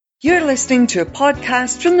You're listening to a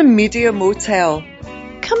podcast from the Media Motel.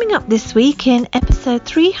 Coming up this week in episode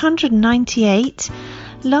 398,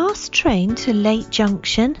 Last Train to Late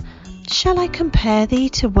Junction, Shall I Compare Thee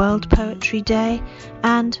to World Poetry Day,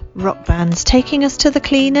 and rock bands taking us to the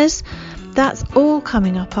cleaners. That's all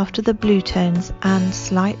coming up after the Blue Tones and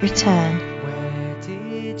Slight Return. Where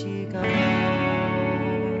did you go?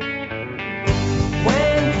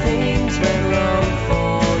 When things went wrong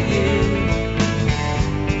for you,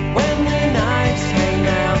 when the knives came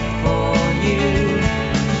out for you,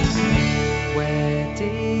 where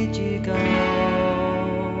did you go?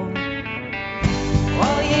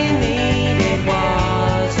 All you needed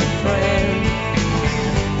was a friend.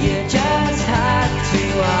 You just had to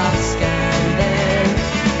ask, and then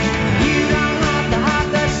you don't have to have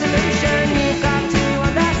the solution. You've got to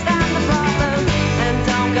understand the problem, and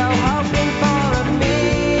don't go hoping for a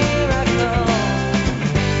miracle.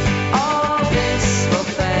 All this will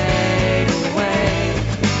fade away,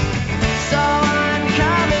 so I'm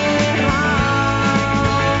coming home.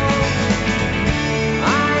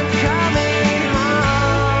 I'm coming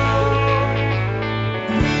home.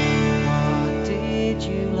 What did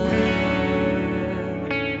you learn?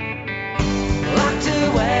 Locked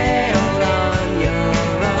away all on your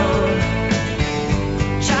own,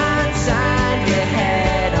 chance and your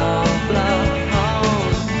head all blown.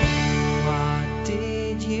 What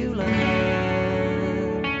did you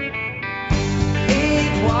learn?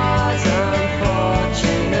 It was unfortunate.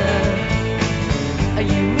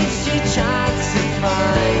 You missed your chance to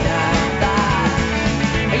find out that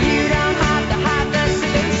you don't have to have the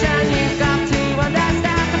solution. You've got to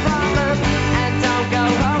understand the problem, and don't go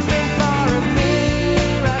hoping for a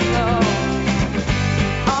miracle.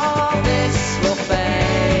 All this will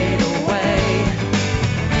fade away,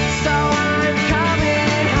 so I'm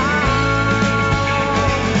coming home.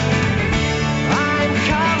 I'm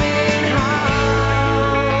coming home.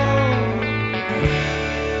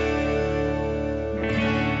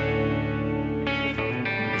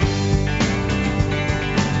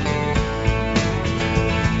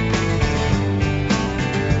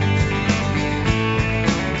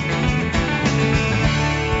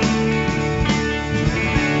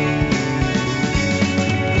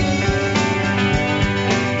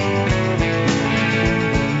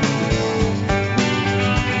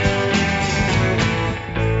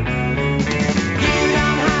 You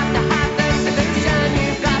don't have to have the solution.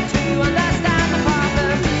 You've got to understand the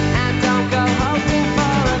problem, and don't go hoping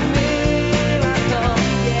for a miracle.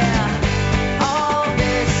 Yeah, all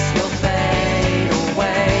this will fade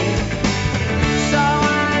away, so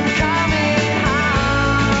I'm coming home.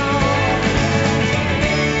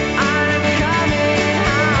 I'm coming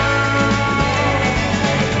home.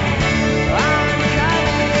 I'm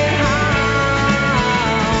coming home,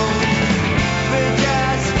 but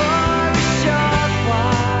just for a short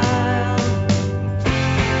while.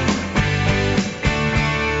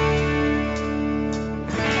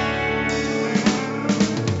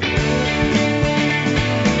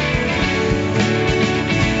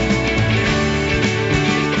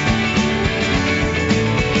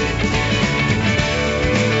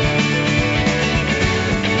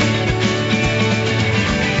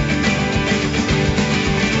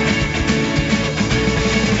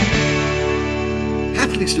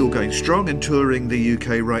 Happily still going strong and touring the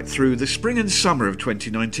UK right through the spring and summer of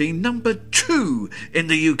 2019. Number 2 in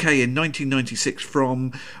the UK in 1996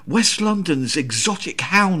 from West London's exotic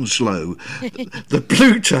Hounslow, the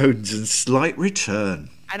Blue Tones and Slight Return.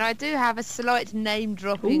 And I do have a slight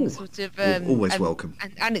name-dropping Ooh, sort of always welcome.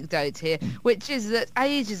 an anecdote here, which is that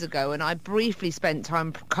ages ago, when I briefly spent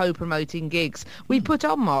time co-promoting gigs, we put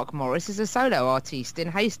on Mark Morris as a solo artiste in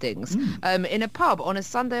Hastings in a pub on a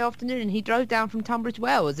Sunday afternoon. He drove down from Tunbridge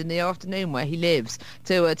Wells in the afternoon, where he lives,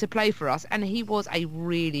 to play for us, and he was a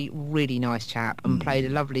really, really nice chap and played a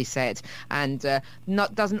lovely set, and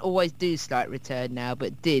doesn't always do Slight Return now,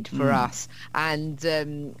 but did for us, and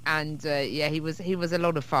yeah, he was a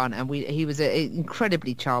lot of fun, and he was an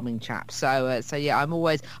incredibly charming chap. So yeah, I've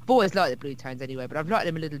always liked the Blue Tones anyway, but I've liked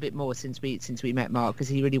them a little bit more since we met Mark, because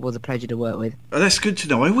he really was a pleasure to work with. Oh, that's good to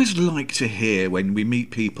know. I always like to hear when we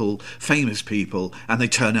meet people, famous people, and they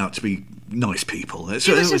turn out to be nice people. He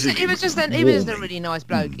was just a really nice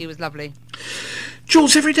bloke. He was lovely.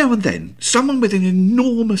 Jules, every now and then, someone with an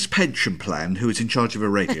enormous pension plan who is in charge of a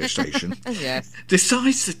radio station Yes.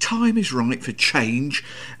 decides the time is right for change,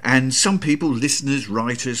 and some people, listeners,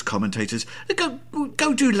 writers, commentators, they go,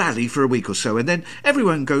 go do Lally for a week or so, and then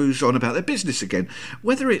everyone goes on about their business again.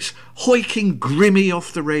 Whether it's hoiking Grimmy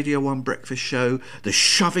off the Radio 1 breakfast show, the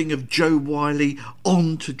shoving of Jo Whiley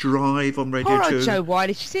on to Drive on Radio Poor 2. old Jo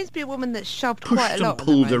Whiley. She seems to be a woman that's shoved Pushed quite a lot. and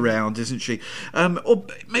pulled around, isn't she? Or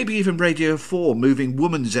maybe even Radio 4 moving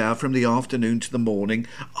Woman's Hour from the afternoon to the morning.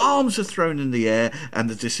 Arms are thrown in the air and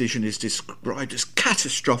the decision is described as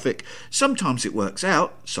catastrophic. Sometimes it works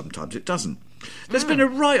out, sometimes it doesn't. There's been a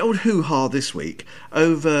right old hoo-ha this week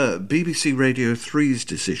over BBC Radio 3's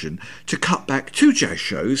decision to cut back 2 jazz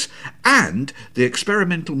shows and the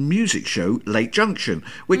experimental music show Late Junction,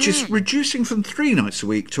 which is reducing from 3 nights a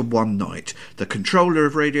week to 1 night. The controller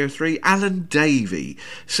of Radio 3, Alan Davey,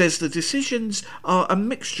 says the decisions are a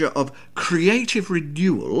mixture of creative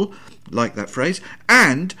renewal, like that phrase,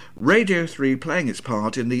 and Radio 3 playing its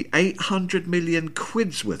part in the 800 million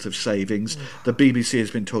quid's worth of savings the BBC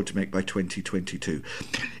has been told to make by 2022.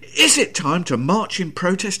 Is it time to march in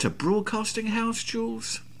protest to Broadcasting House,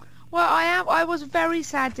 Jules? Well, I was very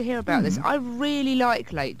sad to hear about this. I really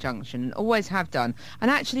like Late Junction, always have done.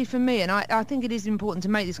 And actually for me, and I think it is important to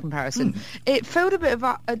make this comparison, it filled a bit of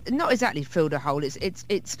not exactly filled a hole.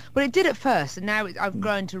 Well, it did at first, and now I've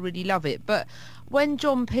grown to really love it. But when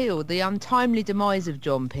John Peel, the untimely demise of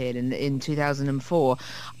John Peel in 2004,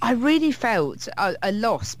 I really felt a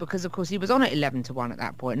loss because, of course, he was on at 11 to 1 at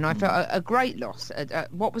that point, and I felt a great loss.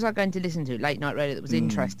 What was I going to listen to? Late night radio that was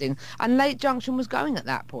interesting, and Late Junction was going at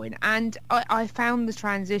that point, and I found the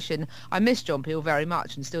transition. I miss John Peel very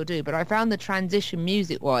much and still do, but I found the transition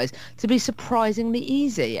music-wise to be surprisingly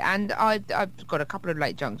easy, and I've got a couple of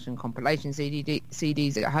Late Junction compilation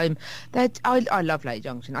CDs at home. I love Late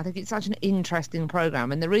Junction. I think it's such an interesting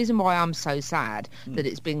programme, and the reason why I'm so sad that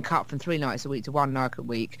it's been cut from 3 nights a week to 1 night a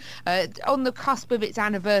week on the cusp of its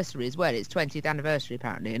anniversary as well. It's 20th anniversary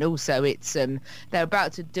apparently, and also it's they're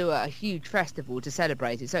about to do a huge festival to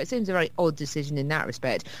celebrate it, so it seems a very odd decision in that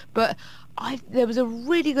respect. But there was a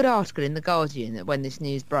really good article in The Guardian when this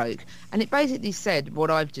news broke, and it basically said what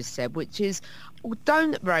I've just said, which is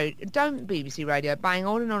don't BBC Radio bang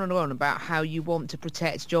on and on and on about how you want to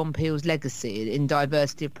protect John Peel's legacy in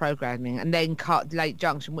diversity of programming and then cut Late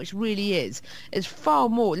Junction, which really is far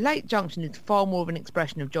more. Late Junction is far more of an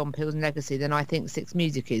expression of John Peel's legacy than I think Six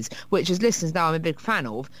Music is, which as listeners now I'm a big fan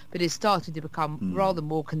of, but is starting to become rather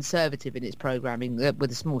more conservative in its programming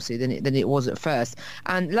with a small c than it was at first.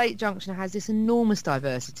 And Late Junction has this enormous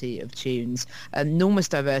diversity of tunes, enormous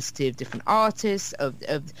diversity of different artists. Of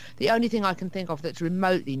the only thing I can think of that's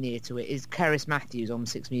remotely near to it is Cerys Matthews on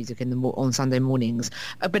Six Music on Sunday mornings,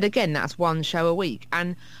 but again that's 1 show a week,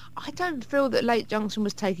 and I don't feel that Late Junction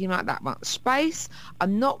was taking up that much space.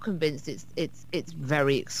 I'm not convinced it's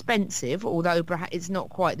very expensive, although perhaps it's not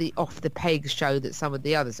quite the off the peg show that some of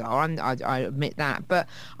the others are, and I admit that, but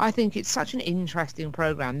I think it's such an interesting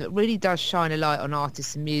programme that really does shine a light on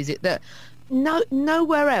artists and music that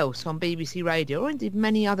nowhere else on BBC Radio, or indeed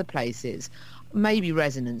many other places, maybe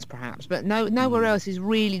Resonance perhaps, but nowhere else is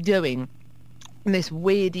really doing this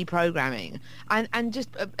weirdy programming and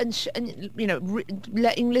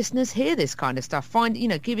letting listeners hear this kind of stuff,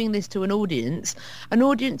 giving this to an audience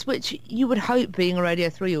which you would hope, being a Radio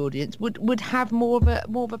 3 audience, would have more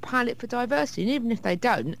of a palette for diversity. And even if they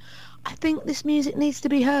don't, I think this music needs to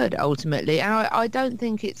be heard ultimately, and I don't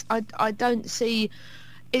think I don't see.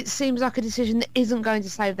 It seems like a decision that isn't going to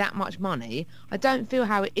save that much money. I don't feel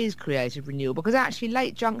how it is creative renewal, because actually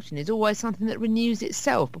Late Junction is always something that renews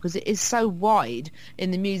itself because it is so wide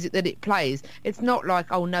in the music that it plays. It's not like,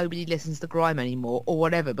 nobody listens to grime anymore or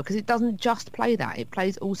whatever, because it doesn't just play that. It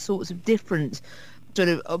plays all sorts of different sort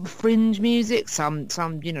of fringe music, some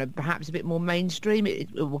perhaps a bit more mainstream. It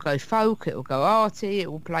will go folk, it will go arty, it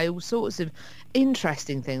will play all sorts of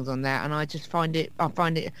interesting things on there, and I find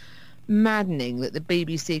it maddening that the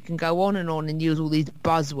BBC can go on and use all these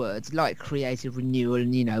buzzwords like creative renewal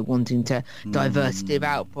and wanting to diversity of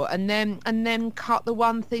output, and then cut the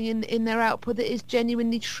one thing in their output that is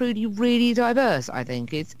genuinely, truly, really diverse. I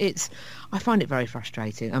think I find it very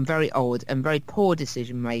frustrating and very odd and very poor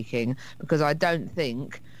decision making, because I don't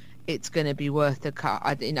think it's going to be worth the cut.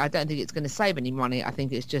 I don't think it's going to save any money. I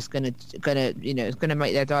think it's just going to it's going to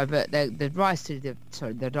make the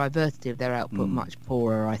diversity of their output much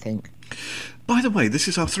poorer, I think. By the way, this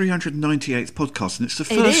is our 398th podcast, and it's the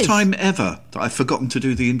It first is. time ever that I've forgotten to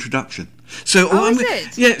do the introduction. So, Oh, is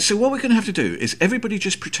it? Yeah, so what we're going to have to do is everybody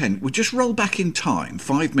just pretend, we'll just roll back in time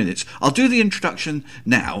 5 minutes. I'll do the introduction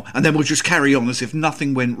now, and then we'll just carry on as if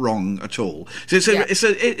nothing went wrong at all. So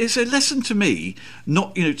it's a lesson to me,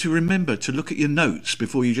 not, to remember to look at your notes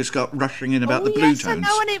before you just go rushing in about the blue yes, tones. and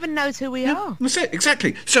no one even knows who we are. That's it,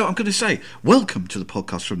 exactly. So I'm going to say, welcome to the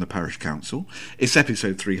podcast from the Parish Counsel. It's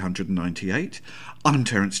episode 398. I'm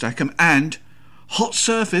Terence Stackham, and hot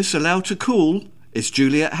surface allowed to cool. It's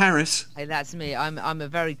Juliet Harris. Hey, that's me. I'm a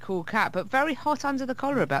very cool cat, but very hot under the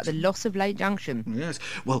collar about the loss of Late Junction. Yes.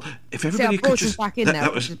 Well, if everybody I've could brought just... us back in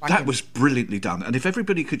now. That was brilliantly done. And if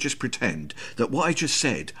everybody could just pretend that what I just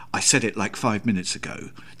said, I said it like 5 minutes ago,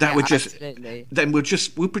 that would just... Absolutely. Then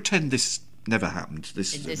we'll pretend this never happened.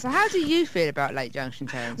 So how do you feel about Late Junction,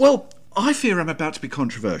 Terence? Well, I fear I'm about to be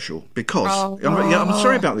controversial because... I'm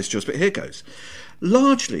sorry about this, Jules, but here goes.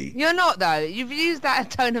 Largely... You're not, though. You've used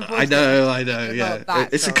that tone of voice. I know, You're yeah. not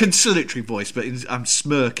that, It's a sorry. conciliatory voice, but I'm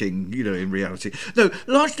smirking, in reality. No,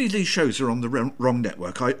 largely these shows are on the wrong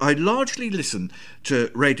network. I largely listen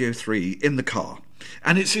to Radio 3 in the car.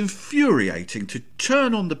 And it's infuriating to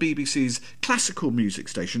turn on the BBC's classical music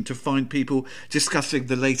station to find people discussing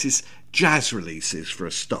the latest jazz releases for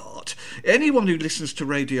a start. Anyone who listens to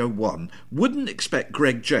Radio 1 wouldn't expect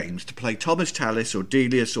Greg James to play Thomas Tallis or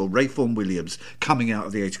Delius or Ray Vaughan Williams coming out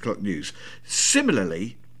of the 8 o'clock news.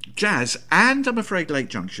 Similarly, jazz and, I'm afraid, Late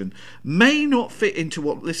Junction may not fit into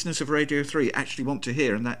what listeners of Radio 3 actually want to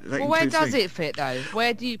hear. And that Well, where includes does me. it fit, though?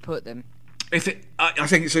 Where do you put them? I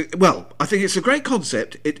think it's a great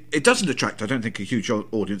concept. It doesn't attract, I don't think, a huge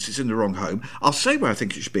audience. It's in the wrong home. I'll say where I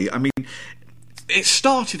think it should be. I mean, it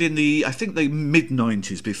started in the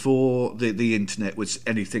mid-90s, before the internet was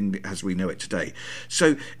anything as we know it today.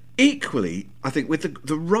 So equally, I think with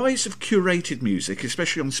the rise of curated music,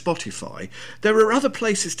 especially on Spotify, there are other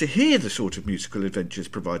places to hear the sort of musical adventures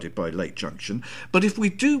provided by Late Junction. But if we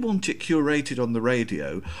do want it curated on the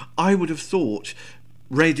radio, I would have thought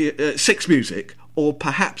Radio 6 Music, or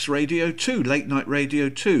perhaps Radio 2, Late Night Radio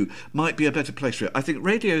 2, might be a better place for it. I think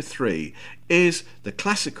Radio 3 is the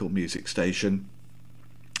classical music station,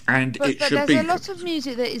 and But it should be... there's a lot of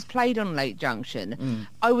music that is played on Late Junction.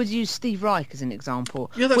 I would use Steve Reich as an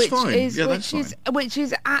example. Yeah, that's which fine. Is, Yeah, which that's is which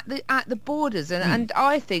is at the borders, and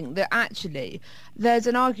I think that actually there's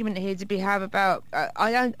an argument here to be had about.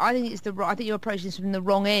 I think you're approaching this from the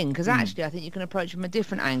wrong end, because actually I think you can approach it from a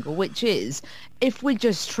different angle, which is if we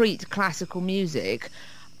just treat classical music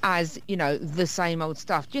as, the same old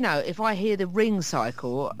stuff. If I hear the Ring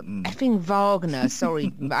Cycle, effing Wagner,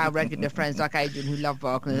 sorry, our regular friends like Adrian who love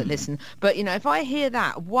Wagner that listen, but, if I hear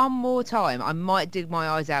that one more time, I might dig my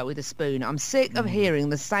eyes out with a spoon. I'm sick of hearing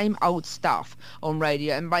the same old stuff on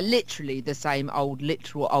radio, and by literally the same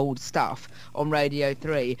literal old stuff on Radio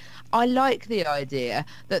 3. I like the idea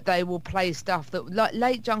that they will play stuff that, like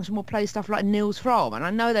Late Junction will play stuff like Niels Frahm, and I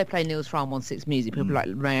know they play Niels Frahm on 6 Music. People like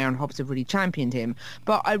Ray Hobbs have really championed him,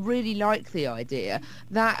 but I really like the idea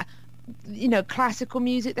that classical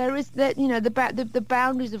music, there is that the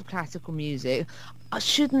boundaries of classical music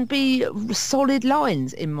shouldn't be solid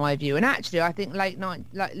lines, in my view. And actually I think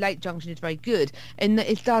Late Junction is very good in that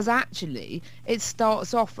it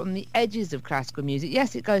starts off from the edges of classical music.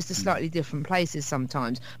 Yes, it goes to slightly different places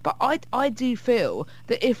sometimes, but I do feel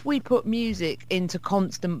that if we put music into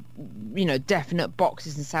constant definite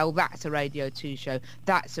boxes and say, oh, that's a Radio 2 show,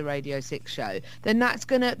 that's a Radio 6 show, then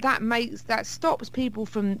that stops people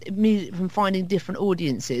from finding different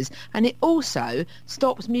audiences, and it also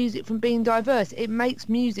stops music from being diverse. It makes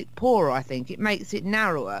music poorer, I think. It makes it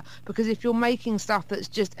narrower, because if you're making stuff that's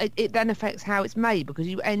just, it then affects how it's made, because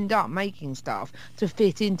you end up making stuff to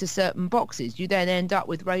fit into certain boxes. You then end up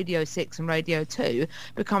with Radio 6 and Radio 2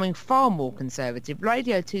 becoming far more conservative.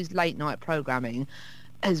 Radio 2's late night programming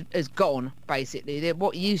has gone, basically.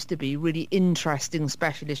 What used to be really interesting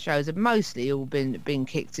specialist shows have mostly all been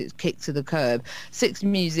kicked to the curb. 6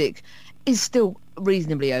 Music is still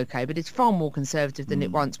reasonably okay, but it's far more conservative than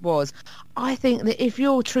it once was. I think that if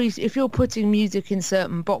you're putting music in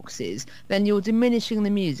certain boxes, then you're diminishing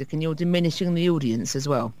the music and you're diminishing the audience as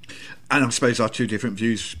well. And I suppose our two different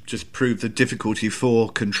views just prove the difficulty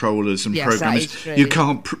for controllers and Yes, programmers. that is true. You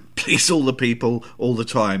can't please all the people all the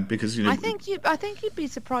time, because I think you'd be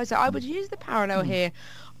surprised that I would use the parallel here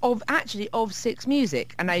of Six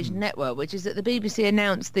Music, an Asian network, which is that the BBC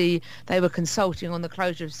announced they were consulting on the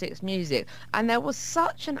closure of Six Music, and there was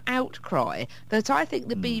such an outcry that I think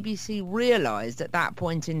the BBC realised at that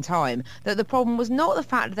point in time that the problem was not the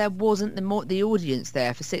fact that there wasn't the audience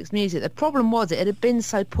there for Six Music. The problem was it had been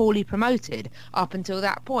so poorly promoted up until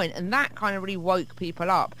that point, and that kind of really woke people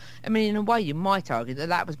up. I mean, in a way, you might argue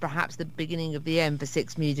that was perhaps the beginning of the end for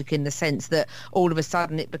Six Music, in the sense that all of a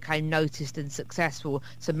sudden it became noticed and successful.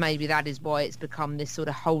 So maybe that is why it's become this sort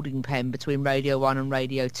of holding pen between Radio 1 and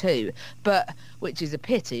Radio 2, but which is a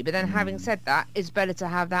pity. But then having said that, it's better to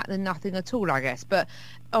have that than nothing at all, I guess. But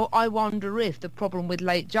I wonder if the problem with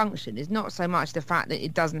Late Junction is not so much the fact that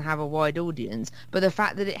it doesn't have a wide audience, but the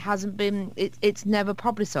fact that it hasn't been, it's never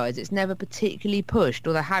publicised, it's never particularly pushed.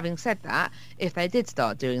 Although having said that, if they did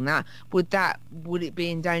start doing that, would it be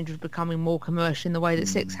in danger of becoming more commercial in the way that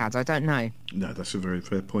Six has? I don't know. No, that's a very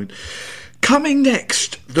fair point. Coming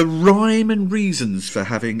next, the rhyme and reasons for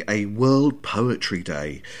having a World Poetry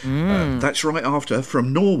Day. That's right after,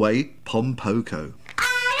 from Norway, Pompoko.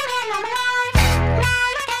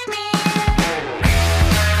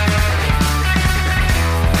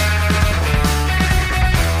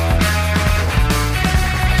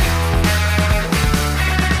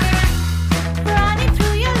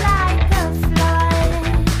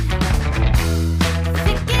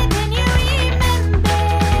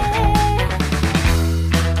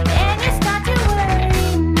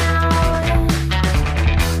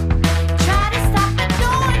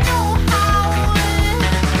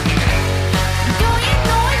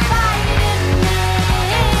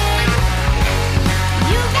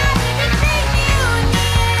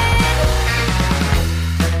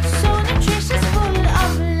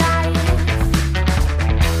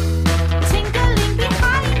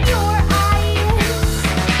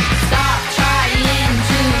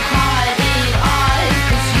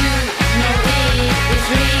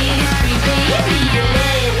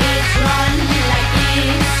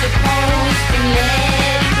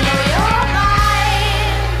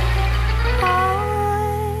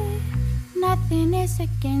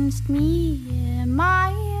 Against me,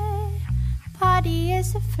 my body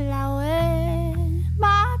is a flower,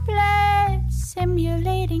 my blood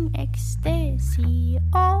simulating ecstasy.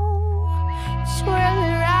 Oh, swirl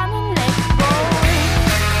around and let go.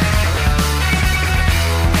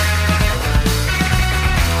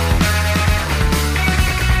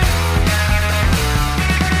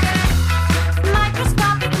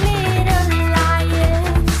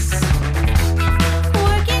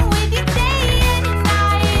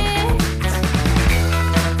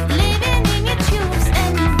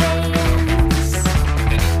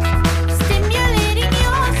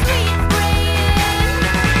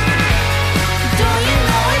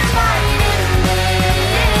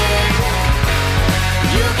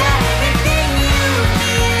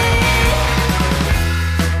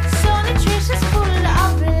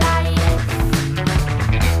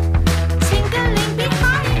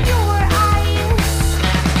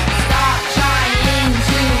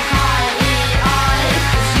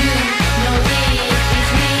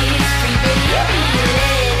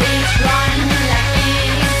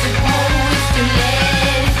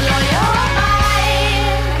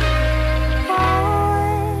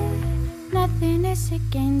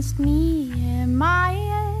 Against me, my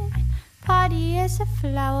body is a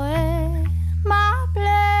flower, my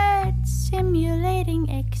blood simulating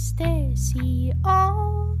ecstasy.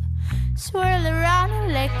 Oh, swirl around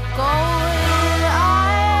and let go.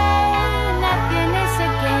 Nothing is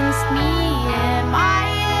against me, my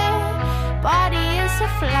body is a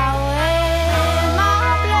flower,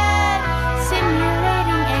 my blood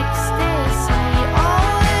simulating ecstasy.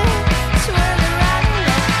 Oh, swirl around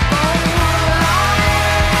and let go.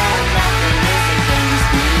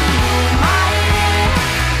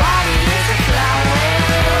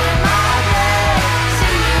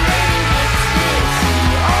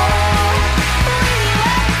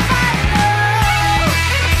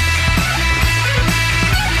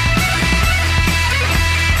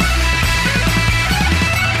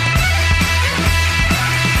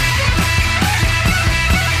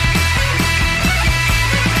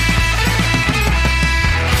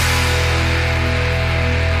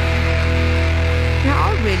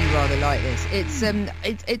 Like this,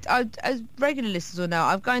 as regular listeners will know,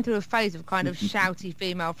 I'm going through a phase of kind of shouty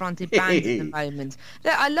female-fronted bands at the moment.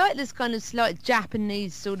 I like this kind of slight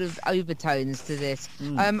Japanese sort of overtones to this.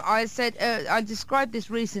 I described this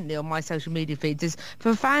recently on my social media feeds as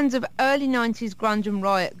for fans of early 90s grunge and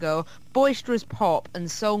riot girl, boisterous pop and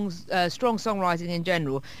songs, strong songwriting in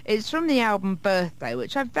general. It's from the album Birthday,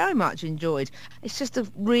 which I very much enjoyed. It's just a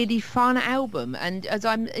really fun album, and as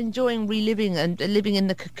I'm enjoying reliving and living in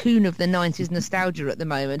the cocoon of the 90s nostalgia at the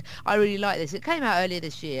moment, I really like this. It came out earlier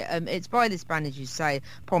this year. It's by this band, as you say,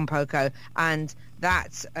 Pompoko, and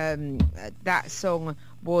that song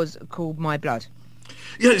was called My Blood.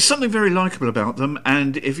 Yeah, there's something very likeable about them,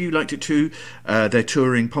 and if you liked it too, they're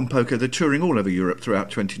touring Pompoko, they're touring all over Europe throughout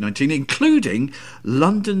 2019, including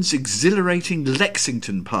London's exhilarating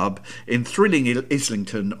Lexington pub in thrilling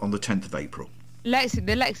Islington on the 10th of April.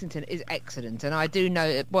 The Lexington is excellent, and I do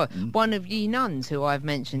know, well, one of ye nuns who I've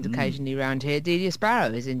mentioned occasionally around here, Delia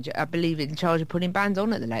Sparrow, is, I believe, in charge of putting bands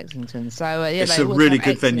on at the Lexington. So it's a really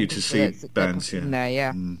good venue to see bands, yeah. There,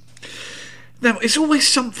 yeah. Now, it's always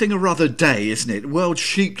something or other day, isn't it? World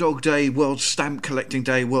Sheepdog Day, World Stamp Collecting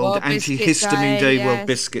Day, World Antihistamine Day, yes. World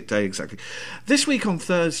Biscuit Day, exactly. This week on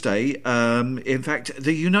Thursday, in fact,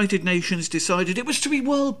 the United Nations decided it was to be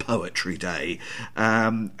World Poetry Day.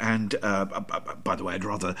 By the way, I'd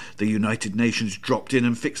rather the United Nations dropped in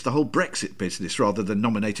and fixed the whole Brexit business rather than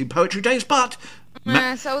nominating poetry days, but...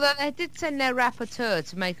 So they did send their rapporteur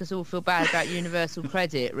to make us all feel bad about universal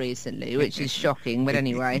credit recently, which is shocking, but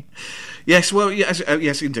anyway. Yes, well,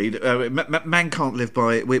 yes, indeed. Man can't live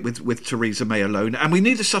by with Theresa May alone, and we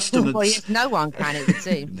need a sustenance. Well, yes, no one can, it would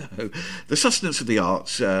seem. No, the sustenance of the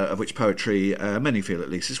arts, of which poetry, many feel at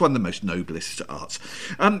least, is one of the most noblest arts.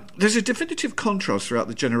 There's a definitive contrast throughout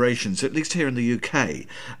the generations, at least here in the UK,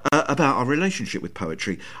 about our relationship with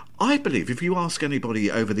poetry. I believe if you ask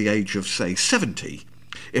anybody over the age of, say, 70,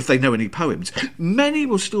 if they know any poems, many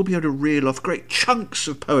will still be able to reel off great chunks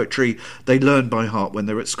of poetry they learned by heart when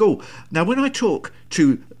they're at school. Now, when I talk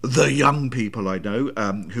to the young people I know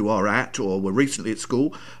who are at or were recently at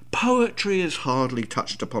school, poetry is hardly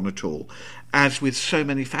touched upon at all. As with so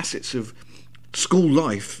many facets of school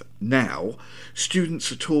life now,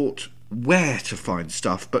 students are taught where to find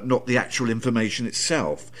stuff, but not the actual information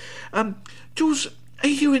itself. Jules, are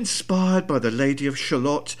you inspired by the Lady of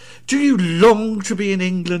Shalott? Do you long to be in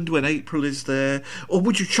England when April is there? Or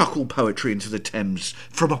would you chuck all poetry into the Thames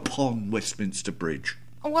from upon Westminster Bridge?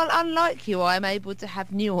 Well, unlike you, I'm able to have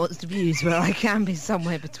nuanced views where I can be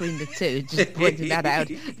somewhere between the two. Just pointing that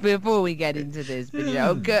out before we get into this. But,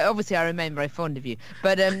 obviously I remain very fond of you.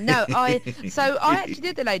 But no, I actually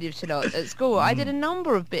did the Lady of Shalott at school. I did a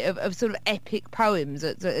number of sort of epic poems for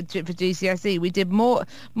GCSE. We did Mort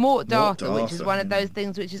Dartha, which is one of those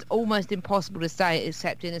things which is almost impossible to say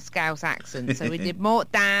except in a Scouse accent. So we did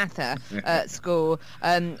Mort Dartha at school,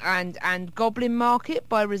 and Goblin Market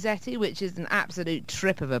by Rossetti, which is an absolute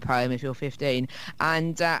trip of a poem if you're 15,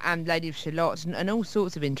 and Lady of Shalott, and all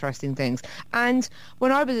sorts of interesting things. And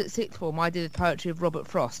when I was at sixth form, I did the poetry of Robert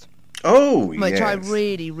Frost. Oh, yes. Which I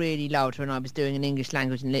really, really loved when I was doing an English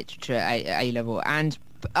language and literature at A level. And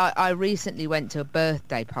I recently went to a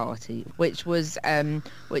birthday party, which was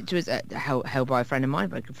held by a friend of mine, a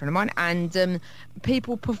very good friend of mine, and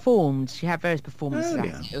people performed. She had various performances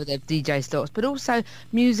with their DJ stops, but also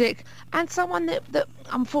music, and someone that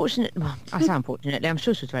unfortunately, well, I say unfortunately, I'm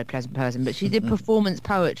sure she was a very pleasant person, but she did performance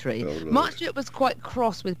poetry. Much of it was quite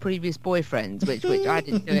cross with previous boyfriends, which I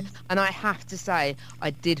didn't do it, and I have to say,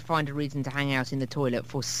 I did find a reason to hang out in the toilet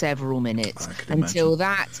for several minutes until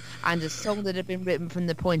that, and a song that had been written from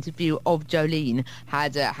the point of view of Jolene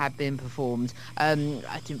had been performed. I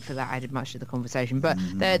didn't feel that added much to the conversation, but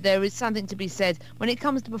there is something to be said when it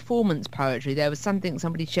comes to performance poetry. There was something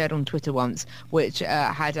somebody shared on Twitter once, which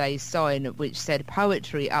had a sign which said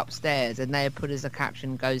 "poetry upstairs," and they had put as a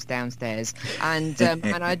caption "goes downstairs." And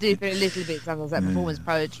I do feel a little bit sometimes that performance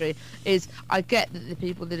poetry is. I get that the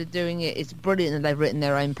people that are doing it's brilliant and they've written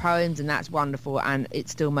their own poems, and that's wonderful, and it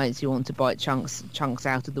still makes you want to bite chunks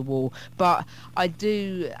out of the wall. But I do.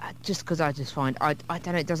 Just because I just find I don't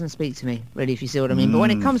know, it doesn't speak to me really, if you see what I mean. But when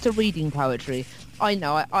it comes to reading poetry, I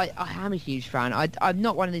know I am a huge fan. I'm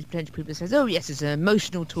not one of these potential people that says, oh yes, it's an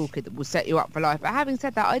emotional toolkit that will set you up for life. But having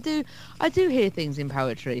said that, I do hear things in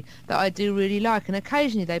poetry that I do really like, and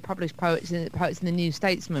occasionally they publish poets in the New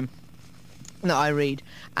Statesman that I read,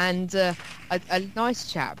 and a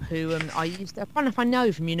nice chap who I don't know if I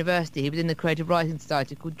know from university, he was in the Creative Writing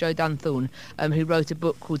Society, called Joe Dunthorne, who wrote a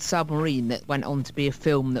book called Submarine that went on to be a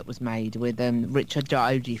film that was made with Richard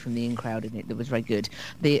Jaoji from the In Crowd in it, that was very good,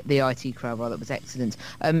 the IT Crowd, that was excellent.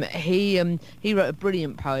 He wrote a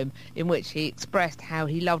brilliant poem in which he expressed how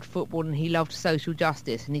he loved football and he loved social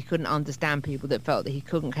justice, and he couldn't understand people that felt that he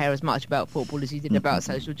couldn't care as much about football as he did about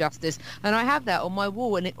social justice, and I have that on my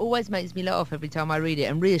wall, and it always makes me laugh laugh every time I read it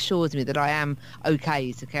and reassures me that I am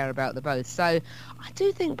okay to care about the both. So I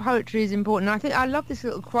do think poetry is important. I think I love this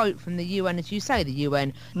little quote from the UN, as you say, the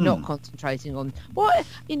UN not concentrating on what,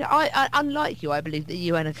 I unlike you, I believe the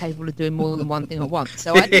UN are capable of doing more than one thing at once.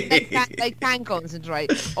 So I think they can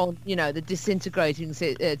concentrate on, the disintegrating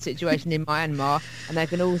situation in Myanmar, and they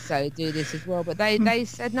can also do this as well. But they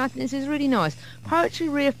said, no, this is really nice. Poetry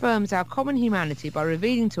reaffirms our common humanity by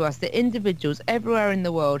revealing to us that individuals everywhere in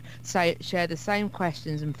the world share the same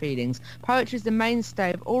questions and feelings. Poetry is the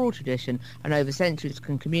mainstay of oral tradition and over centuries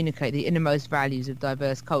can communicate the innermost values of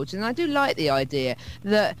diverse cultures. And I do like the idea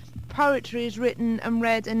that poetry is written and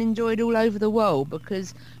read and enjoyed all over the world,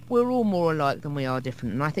 because we're all more alike than we are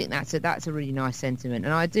different. And I think that's a really nice sentiment.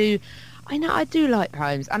 And I do like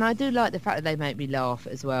poems, and I do like the fact that they make me laugh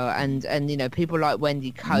as well. And people like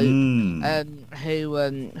Wendy Cope, who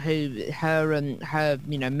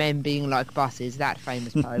her men being like buses, that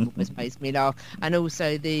famous poem always makes me laugh. And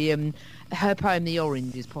also her poem The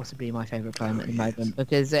Orange is possibly my favourite poem at the moment,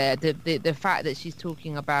 because the fact that she's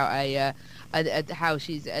talking about how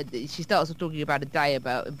she starts off talking about a day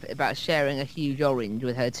about sharing a huge orange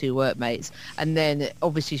with her two workmates, and then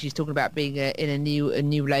obviously she's talking about being in a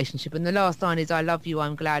new relationship, and the last line is, "I love you,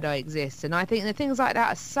 I'm glad I exist." And I think the things like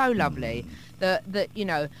that are so lovely that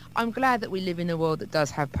I'm glad that we live in a world that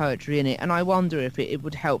does have poetry in it, and I wonder if it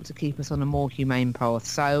would help to keep us on a more humane path.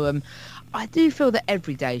 So I do feel that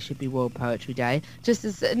every day should be World Poetry Day, just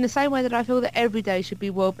as in the same way that I feel that every day should be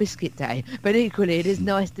World Biscuit Day. But equally, it is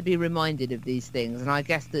nice to be reminded of these things, and I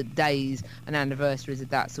guess that days and anniversaries of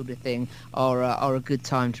that sort of thing are a good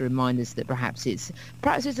time to remind us that perhaps it's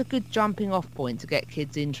a good jumping off point to get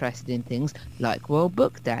kids interested in things like World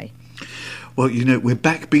Book Day. Well, we're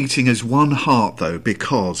backbeating as one heart, though,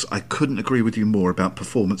 because I couldn't agree with you more about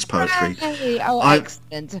performance poetry. Hey,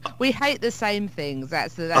 excellent. We hate the same things.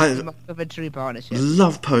 That's the mark of a true partnership.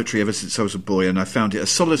 Love poetry ever since I was a boy, and I found it a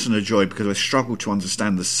solace and a joy because I struggled to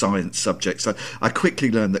understand the science subjects. I quickly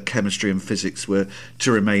learned that chemistry and physics were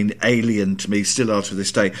to remain alien to me, still are to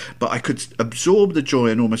this day, but I could absorb the joy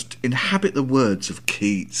and almost inhabit the words of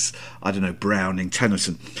Keats, Browning,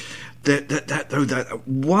 Tennyson. That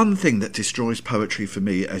one thing that destroys poetry for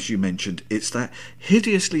me, as you mentioned, it's that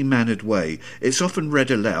hideously mannered way. It's often read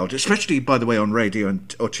aloud, especially, by the way, on radio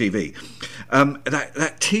or TV.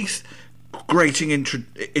 That teeth-grating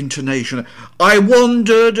intonation. I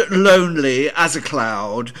wandered lonely as a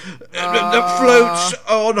cloud that floats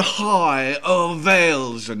on high o'er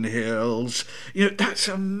vales and hills. That's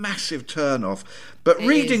a massive turn-off. But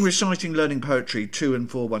reading, reciting, learning poetry to and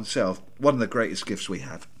for oneself, one of the greatest gifts we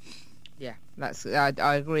have. Yeah,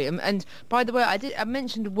 I agree. And by the way, I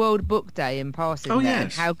mentioned World Book Day in passing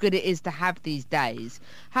and how good it is to have these days.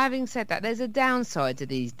 Having said that, there's a downside to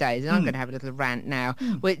these days, and I'm going to have a little rant now,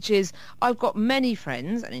 which is I've got many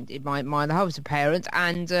friends, and indeed my host of parents,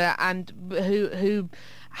 and who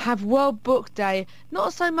have World Book Day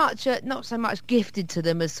not so much gifted to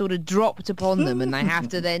them as sort of dropped upon them, and they have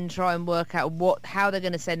to then try and work out how they're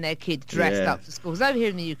going to send their kids dressed up to school. So over here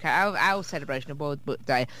in the UK, our celebration of World Book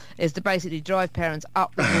Day is to basically drive parents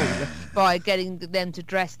up the wall by getting them to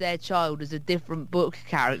dress their child as a different book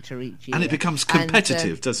character each year. And it becomes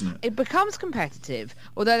competitive, doesn't it? It becomes competitive,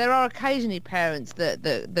 although there are occasionally parents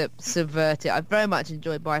that subvert it. I very much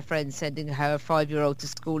enjoyed my friend sending her 5-year-old to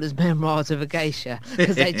school as Memoirs of a Geisha,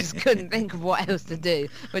 because they just couldn't think of what else to do,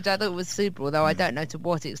 which I thought was super, although I don't know to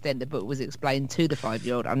what extent the book was explained to the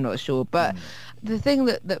 5-year-old, I'm not sure. But the thing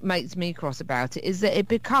that makes me cross about it is that it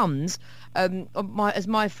becomes, as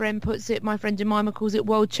my friend puts it, my friend Jemima calls it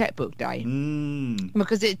World Checkbook Day,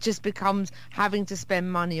 because it just becomes having to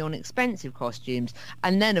spend money on expensive costumes.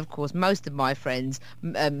 And then, of course, most of my friends,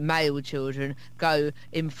 male children, go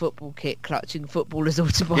in football kit clutching footballers'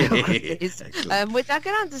 autobiographies, which I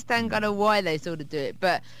can understand kind of why they sort of do it,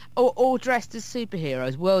 but all dressed as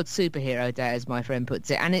superheroes. World Superhero Day, as my friend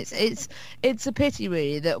puts it. And it's a pity,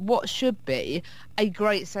 really, that what should be a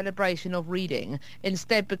great celebration of reading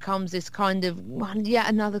instead becomes this kind of yet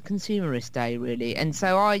another consumerist day, really. And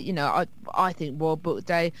so I think World Book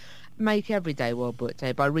Day, make every day World Book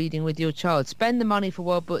Day by reading with your child. Spend the money for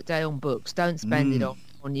World Book Day on books. Don't spend it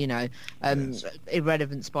on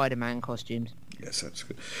irrelevant Spider-Man costumes. Yes, that's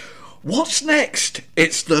good. What's next?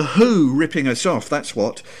 It's the Who ripping us off, that's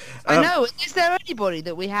what. I know. Is there anybody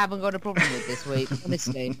that we haven't got a problem with this week,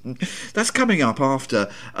 honestly? That's coming up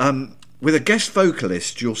after. With a guest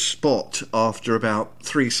vocalist you'll spot after about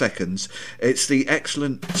 3 seconds. It's the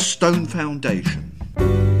excellent Stone Foundation.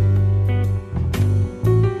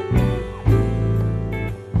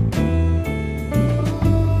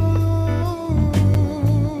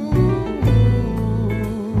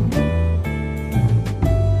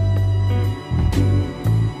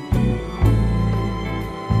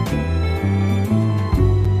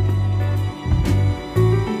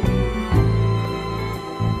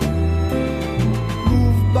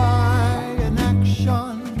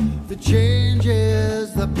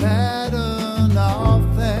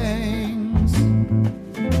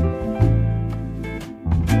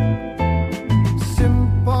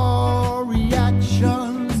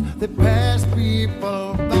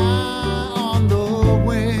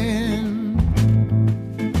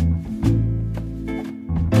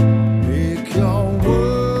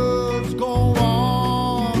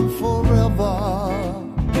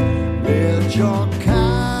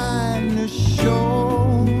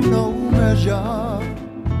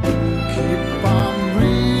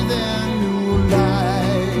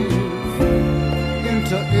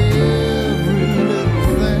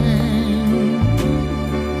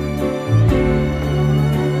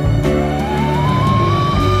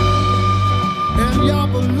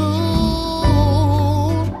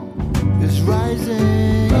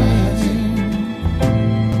 rising,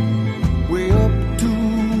 way up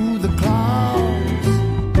to the clouds.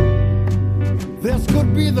 This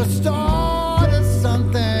could be the start of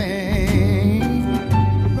something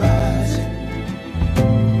rising.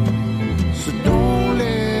 So don't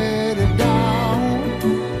let it down.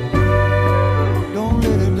 Don't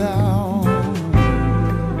let it down.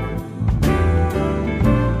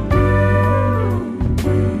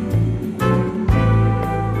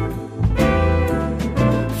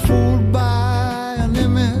 Fooled by an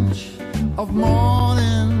image of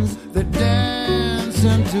mornings that dance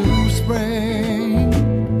into spring.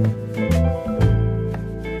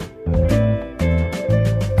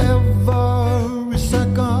 Every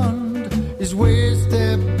second is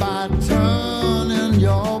wasted by turning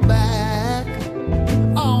your back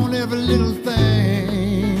on every little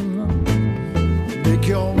thing. Make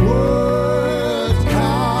your words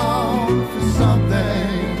count for something.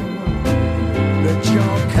 Let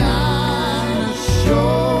your kindness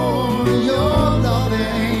show your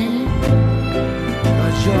loving,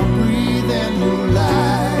 'cause you're breathing new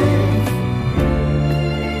life,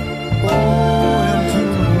 oh, into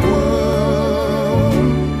the world.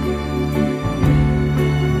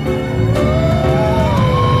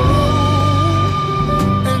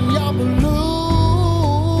 And your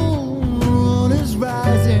balloon is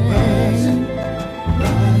rising,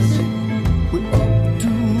 rising, we're up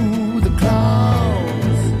to the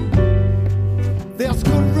clouds. This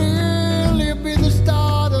could really be the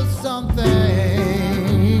start of something.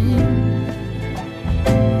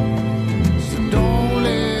 So don't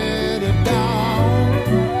let it down.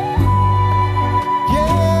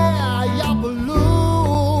 Yeah, your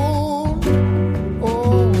balloon,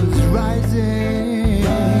 oh, is rising,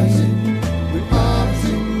 rising. We're up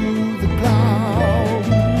to the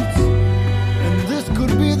clouds, and this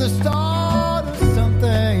could be the start of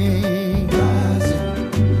something. Rising,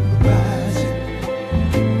 rising.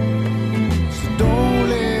 So don't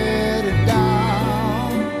let it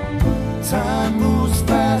down. Time moves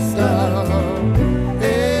faster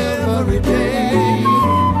every day.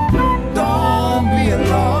 Don't be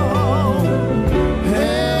alone.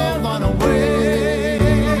 Heaven away.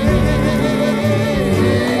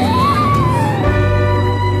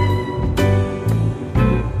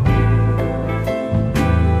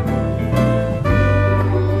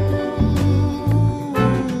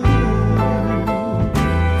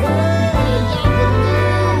 Hey,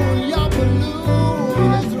 your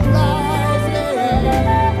balloon is rising,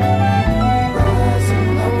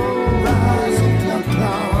 rising up, rising to the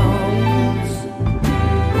clouds,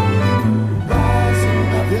 rising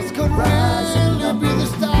up. This could really be the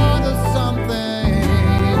start of something.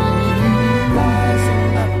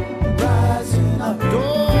 Rising up, rising up.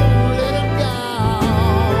 Don't let it down.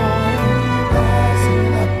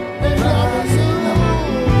 Rising up, and your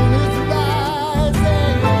balloon is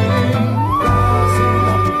rising, rising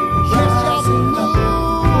up. Yes, your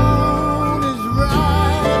balloon is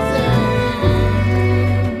rising.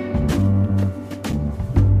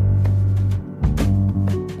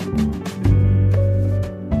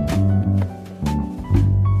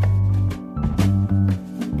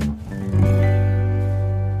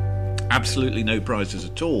 Absolutely no prizes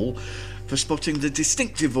at all for spotting the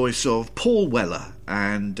distinctive voice of Paul Weller,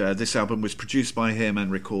 and this album was produced by him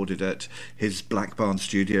and recorded at his Black Barn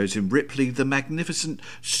Studios in Ripley, the magnificent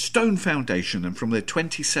Stone Foundation, and from their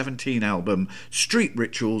 2017 album Street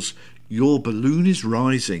Rituals, Your Balloon is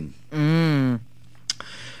Rising.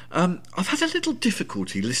 I've had a little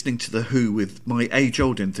difficulty listening to The Who with my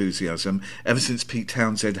age-old enthusiasm ever since Pete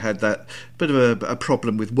Townsend had that bit of a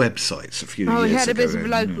problem with websites a few years ago. Oh, he had a bit of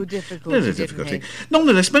local difficulty, didn't he?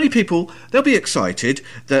 Nonetheless, many people, they'll be excited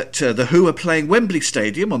that The Who are playing Wembley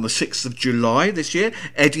Stadium on the 6th of July this year.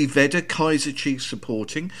 Eddie Vedder, Kaiser Chiefs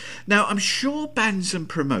supporting. Now, I'm sure bands and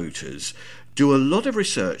promoters do a lot of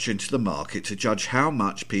research into the market to judge how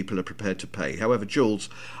much people are prepared to pay. However, Jules,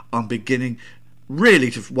 I'm beginning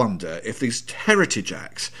really to wonder if these heritage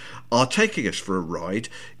acts are taking us for a ride.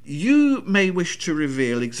 You may wish to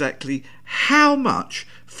reveal exactly how much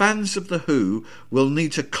fans of The Who will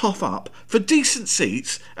need to cough up for decent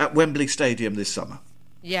seats at Wembley Stadium this summer.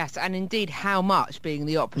 Yes, and indeed how much being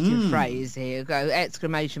the operative phrase here. Go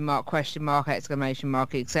exclamation mark, question mark, exclamation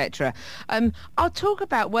mark, etc. I'll talk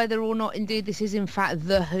about whether or not indeed this is in fact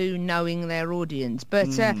The Who knowing their audience.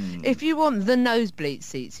 But if you want the nosebleed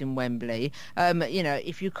seats in Wembley,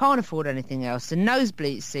 if you can't afford anything else, the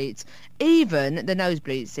nosebleed seats, even the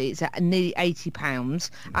nosebleed seats are nearly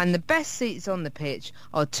 £80, and the best seats on the pitch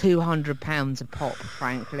are £200 a pop,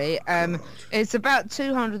 frankly. It's about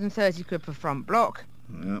 230 quid per front block.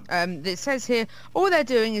 It says here, all they're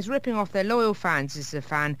doing is ripping off their loyal fans. This is a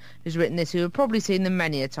fan who's written this, who have probably seen them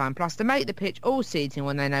many a time. Plus, to make the pitch all seating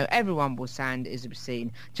when they know everyone will stand is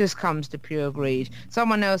obscene. Just comes to pure greed.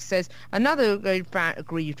 Someone else says, another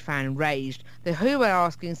aggrieved fan raged. The Who are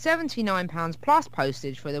asking £79 plus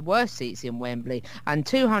postage for the worst seats in Wembley and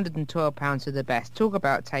 £212 for the best. Talk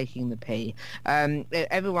about taking the pee.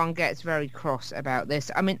 Everyone gets very cross about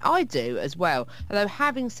this. I mean, I do as well. Although,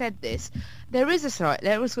 having said this, there is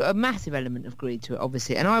a massive element of greed to it,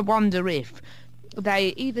 obviously, and I wonder if they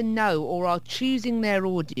either know or are choosing their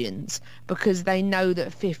audience because they know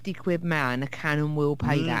that 50 quid man, a canon will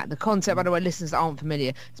pay that. The concept, by the way, listeners that aren't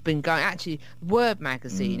familiar, it's been going, actually, Word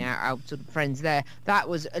magazine, our sort of friends there, that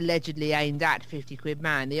was allegedly aimed at 50 quid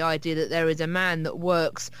man. The idea that there is a man that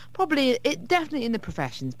works definitely in the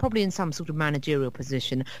professions, probably in some sort of managerial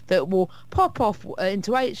position, that will pop off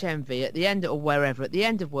into HMV at the end, or wherever, at the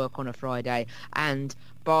end of work on a Friday, and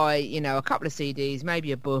buy, a couple of CDs,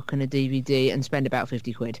 maybe a book and a DVD, and spend about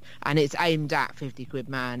 50 quid. And it's aimed at 50 quid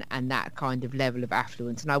man and that kind of level of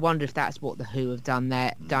affluence. And I wonder if that's what the Who have done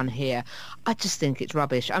here. I just think it's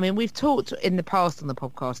rubbish. I mean, we've talked in the past on the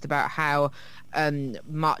podcast about how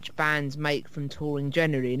much bands make from touring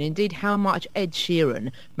generally, and indeed how much Ed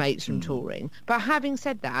Sheeran makes from touring. But having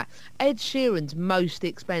said that, Ed Sheeran's most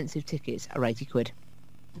expensive tickets are 80 quid.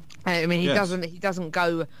 I mean, he doesn't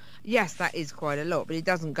go. Yes, that is quite a lot, but he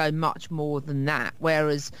doesn't go much more than that.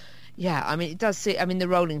 Whereas, it does see. I mean, the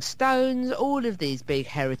Rolling Stones, all of these big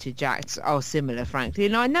heritage acts are similar, frankly.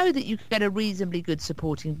 And I know that you can get a reasonably good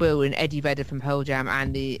supporting bill in Eddie Vedder from Pearl Jam,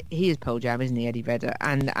 and he is Pearl Jam, isn't he, Eddie Vedder,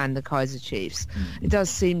 and the Kaiser Chiefs. It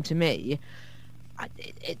does seem to me.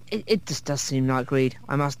 It just does seem like greed,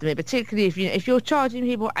 I must admit. Particularly if you're charging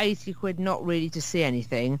people 80 quid not really to see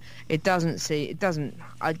anything, it doesn't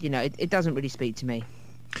really speak to me.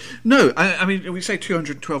 No, I mean, we say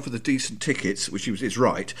 212 for the decent tickets, which is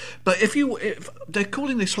right. But if they're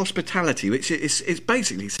calling this hospitality, which is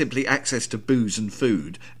basically simply access to booze and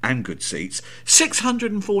food and good seats,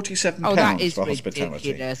 £647 that is for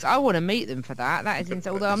hospitality. Ridiculous. I want to meet them for that. That is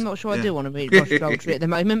insane. Although I'm not sure I do want to meet Ross Daltrey at the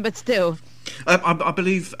moment, but still. I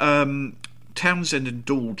believe Townsend and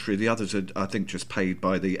Daltrey, the others are, I think, just paid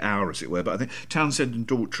by the hour, as it were, but I think Townsend and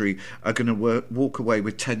Daltrey are going to walk away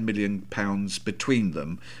with £10 million between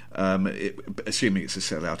them, assuming it's a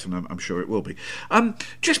sellout, and I'm sure it will be.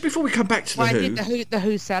 Just before we come back to the Who... did the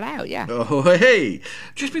Who sell out, yeah. Oh, hey!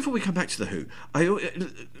 Just before we come back to the Who,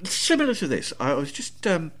 similar to this, I was just...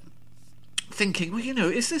 thinking,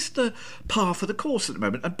 is this the par for the course at the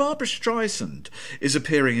moment? And Barbara Streisand is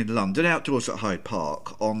appearing in London, outdoors at Hyde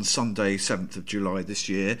Park, on Sunday, 7th of July this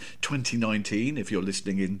year, 2019, if you're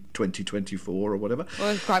listening in 2024 or whatever. Well,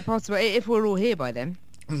 it's quite possible, if we're all here by then.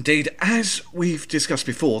 Indeed, as we've discussed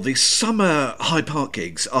before, the summer Hyde Park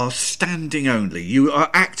gigs are standing only. You are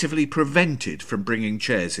actively prevented from bringing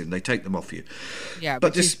chairs in. They take them off you. Yeah,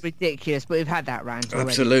 but which is ridiculous, but we've had that rant already.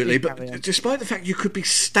 Absolutely, but despite the fact you could be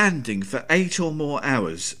standing for 8 or more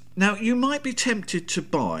hours, now you might be tempted to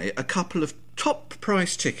buy a couple of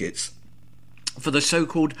top-price tickets for the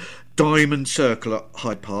so-called Diamond Circle at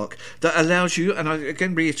Hyde Park that allows you, and I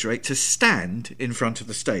again reiterate, to stand in front of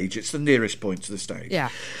the stage. It's the nearest point to the stage. Yeah.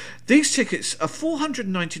 These tickets are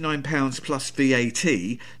 £499 plus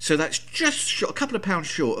VAT, so that's just a couple of pounds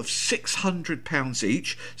short of £600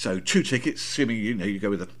 each. So 2 tickets, assuming you go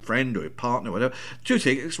with a friend or a partner or whatever, 2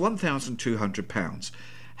 tickets, £1,200.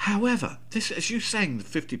 However, this, as you sang, the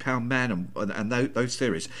 £50 man and those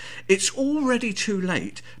theories, it's already too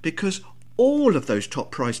late because all of those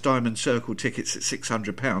top-price Diamond Circle tickets at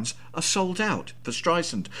 £600 are sold out for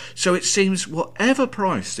Streisand. So it seems whatever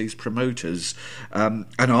price these promoters and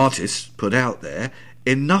artists put out there,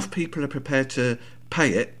 enough people are prepared to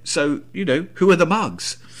pay it. So, who are the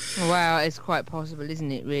mugs? Well, it's quite possible,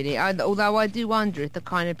 isn't it, really? Although I do wonder if the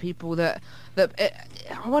kind of people that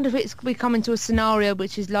I wonder if it's becoming to a scenario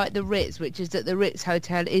which is like the Ritz, which is that the Ritz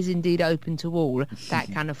Hotel is indeed open to all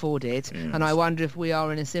that can afford it. Yes. And I wonder if we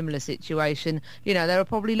are in a similar situation. There are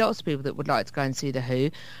probably lots of people that would like to go and see the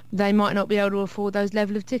Who. They might not be able to afford those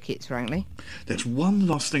level of tickets, frankly. There's one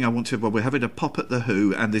last thing I want to... Well, we're having a pop at the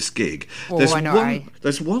Who and this gig. Oh,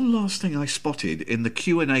 There's one last thing I spotted in the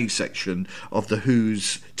Q&A section of the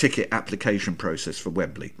Who's ticket application process for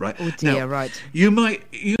Wembley, right? Oh dear, now, right. You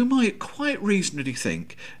might quite reasonably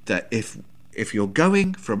think that if if you're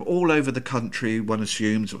going from all over the country, one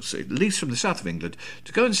assumes, or at least from the south of England,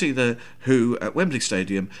 to go and see the Who at Wembley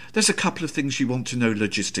Stadium, there's a couple of things you want to know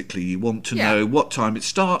logistically. You want to know what time it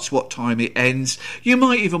starts, what time it ends. You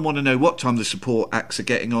might even want to know what time the support acts are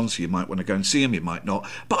getting on, so you might want to go and see them, you might not.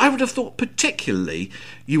 But I would have thought particularly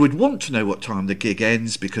you would want to know what time the gig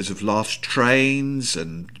ends because of last trains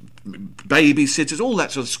and babysitters, all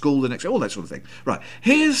that sort of school the next, all that sort of thing. Right,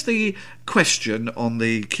 here's the question on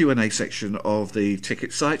the Q&A section of the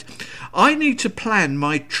ticket site. I need to plan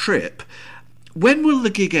my trip. When will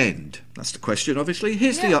the gig end? That's the question, obviously.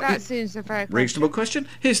 Here's that seems a fair reasonable question.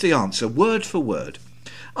 Here's the answer, word for word.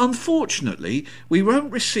 Unfortunately, we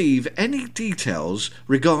won't receive any details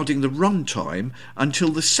regarding the runtime until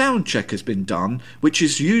the sound check has been done, which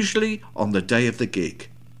is usually on the day of the gig.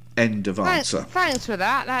 End of answer. Thanks for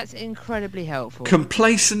that. That's incredibly helpful.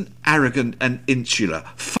 Complacent, arrogant and insular.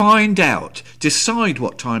 Find out. Decide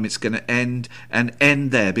what time it's going to end and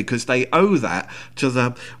end there, because they owe that to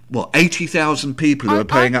the, 80,000 people who are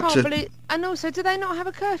paying up to... And also, do they not have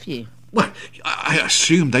a curfew? Well, I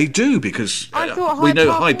assume they do, because we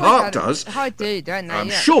know Hyde Park does. Hyde do, don't they? I'm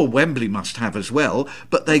sure Wembley must have as well,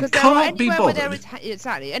 but they can't be bothered.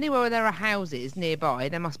 Exactly. Anywhere where there are houses nearby,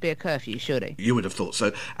 there must be a curfew, surely. You would have thought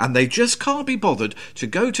so. And they just can't be bothered to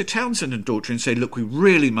go to Townsend and Daughtry and say, look, we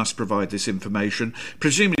really must provide this information.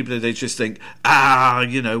 Presumably they just think,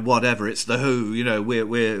 whatever, it's the Who,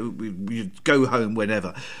 we go home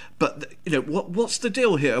whenever. But, what's the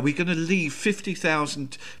deal here? Are we going to leave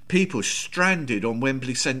 50,000 people stranded on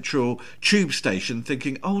Wembley Central tube station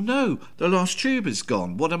thinking, oh no, the last tube is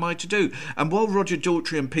gone, what am I to do? And while Roger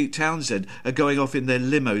Daughtry and Pete Townsend are going off in their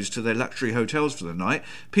limos to their luxury hotels for the night,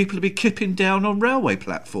 people will be kipping down on railway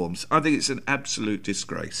platforms. I think it's an absolute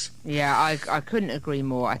disgrace. Yeah, I couldn't agree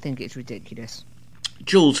more. I think it's ridiculous.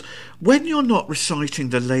 Jules, when you're not reciting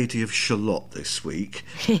The Lady of Shalott this week,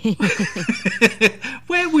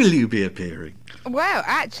 where will you be appearing? Well,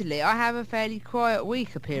 actually, I have a fairly quiet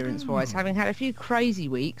week appearance-wise. Having had a few crazy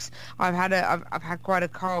weeks, I've had quite a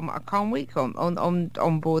calm week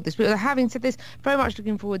on board this week. Having said this, very much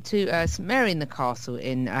looking forward to St Mary in the Castle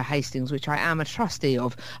in Hastings, which I am a trustee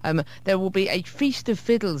of. There will be a Feast of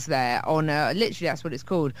Fiddles there on literally that's what it's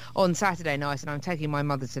called on Saturday night, and I'm taking my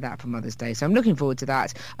mother to that for Mother's Day, so I'm looking forward to that.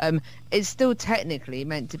 It's still technically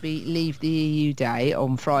meant to be Leave the EU Day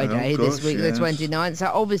on Friday this week, the 29th. So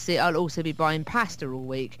obviously, I'll also be buying pasta all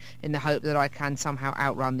week in the hope that I can somehow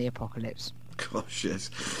outrun the apocalypse. Gosh, yes.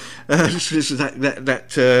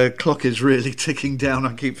 That clock is really ticking down.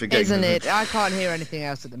 I keep forgetting. Isn't it? I can't hear anything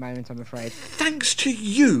else at the moment, I'm afraid. Thanks to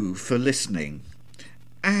you for listening.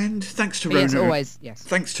 And thanks to Rona. Yes, always, yes.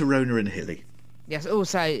 Thanks to Rona and Hilly. Yes,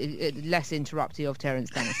 also less interrupty of Terence,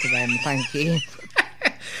 thanks to them. Thank you.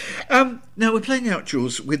 Now we're playing out,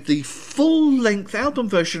 Jules, with the full-length album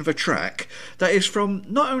version of a track that is from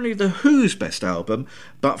not only the Who's best album,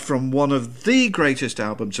 but from one of the greatest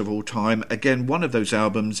albums of all time. Again, one of those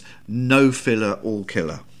albums, no filler, all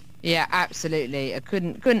killer. Yeah, absolutely. I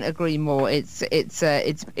couldn't agree more. It's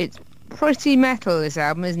pretty metal, this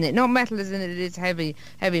album, isn't it? Not metal as in it is heavy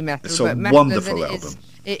metal, it's but a metal wonderful as in album.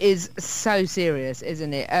 It is so serious,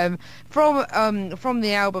 isn't it? From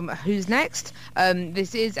the album Who's Next,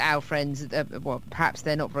 this is our friends, perhaps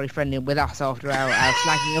they're not very friendly with us after our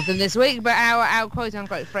slagging of them this week, but our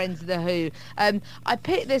quote-unquote friends, The Who. I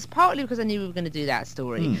picked this partly because I knew we were going to do that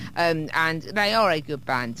story, and they are a good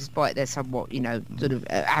band, despite their somewhat, sort of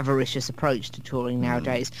avaricious approach to touring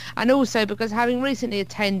nowadays, and also because having recently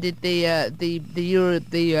attended the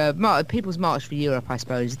People's March for Europe, I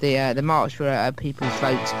suppose, the March for People's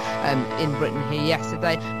Vote in Britain here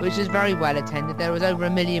yesterday, which was very well attended. There was over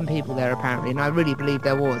 1 million people there apparently, and I really believe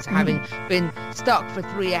there was. Having been stuck for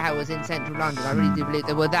 3 hours in central London, I really do believe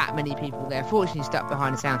there were that many people there, fortunately stuck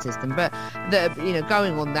behind a sound system, but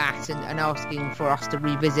going on that and asking for us to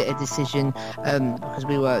revisit a decision because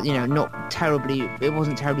we were it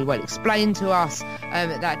wasn't terribly well explained to us,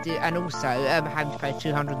 and also having to pay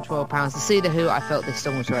 £212 to see The Who, I felt this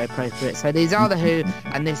song was very appropriate. So these are The Who,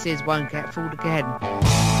 and this is Won't Get Fooled Again.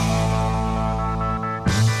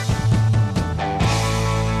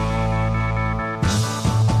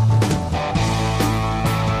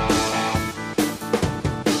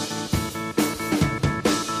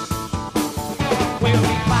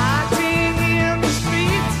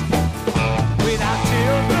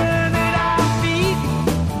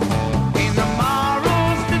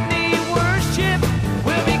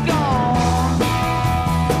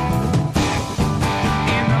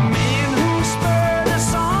 Spurred us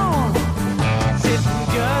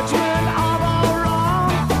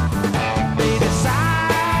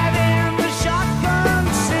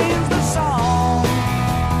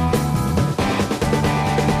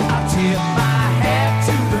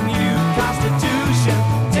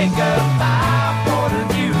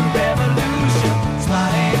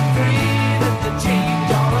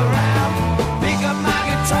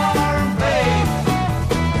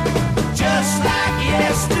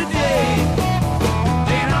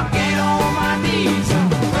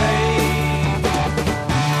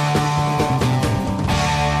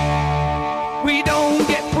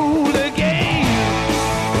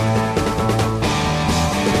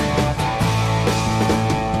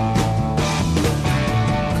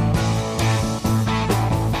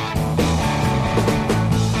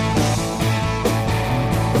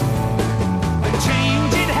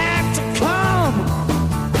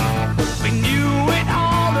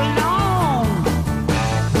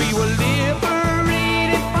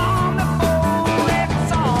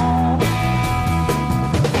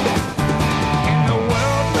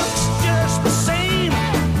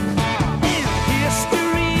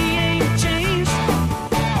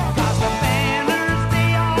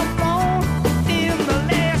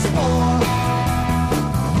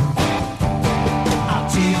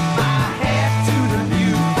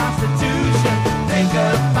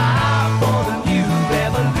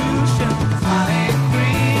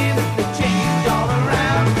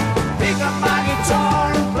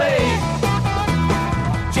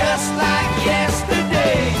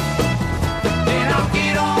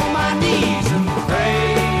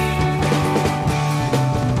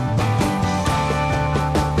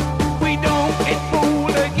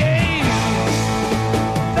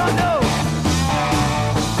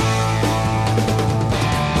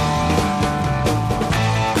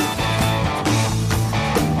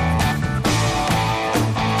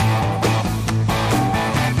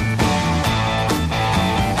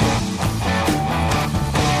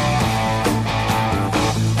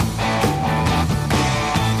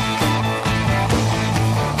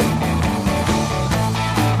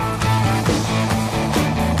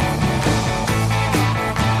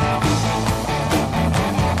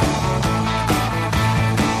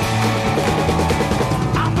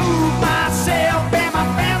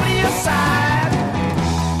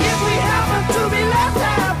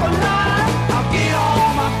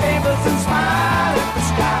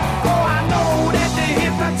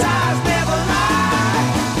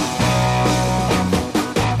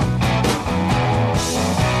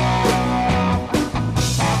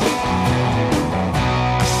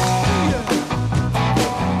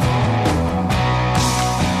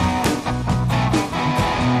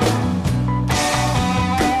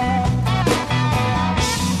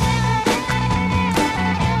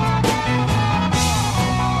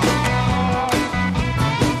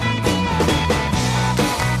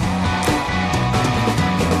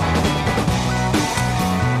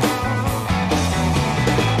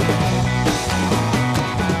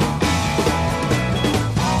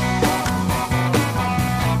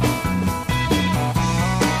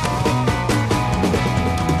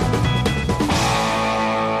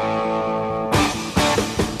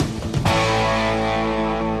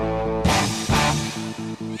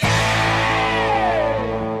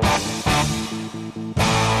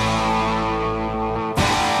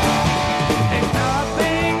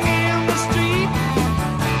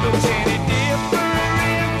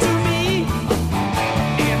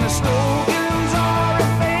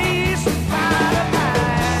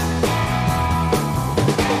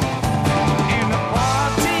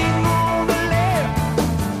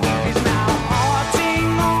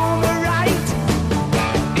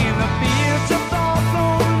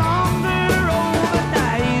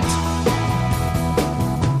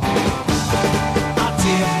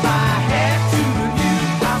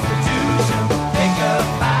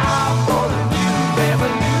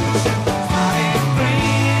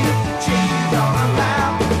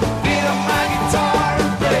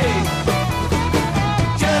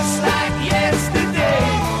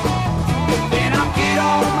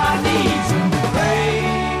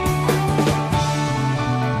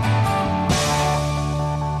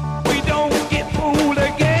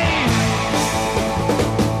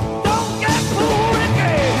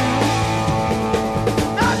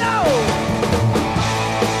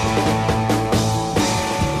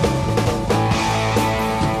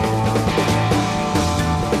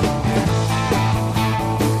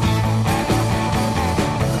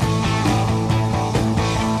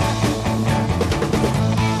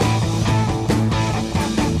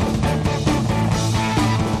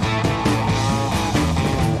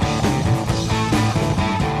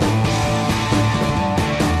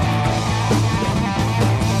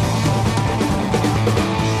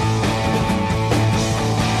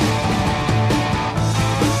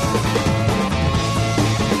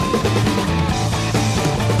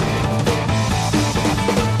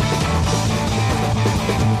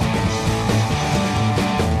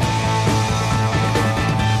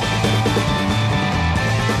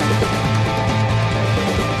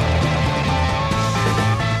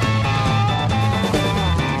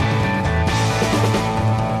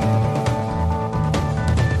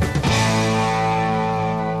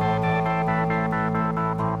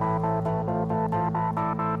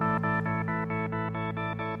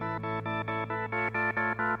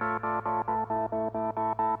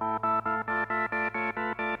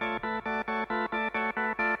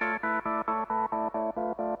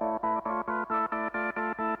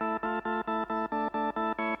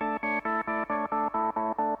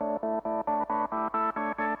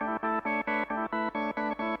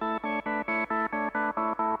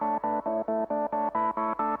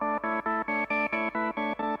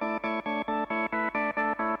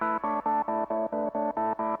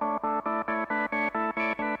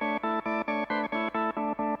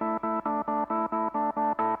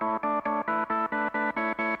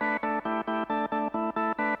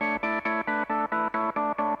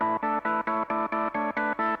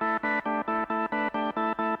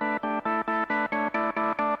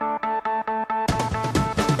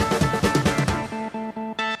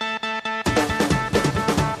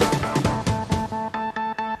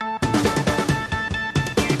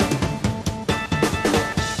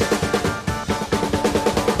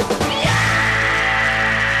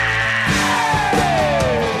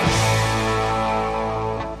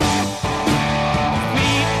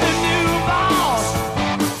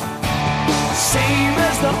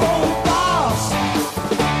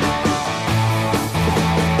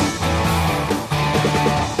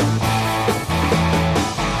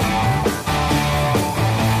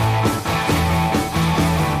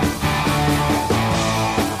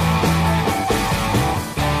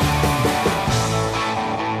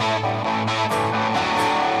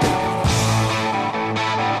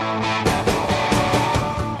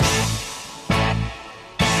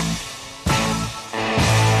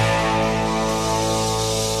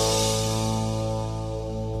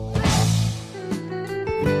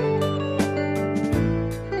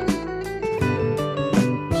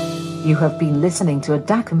You have been listening to a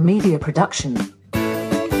DACA Media production.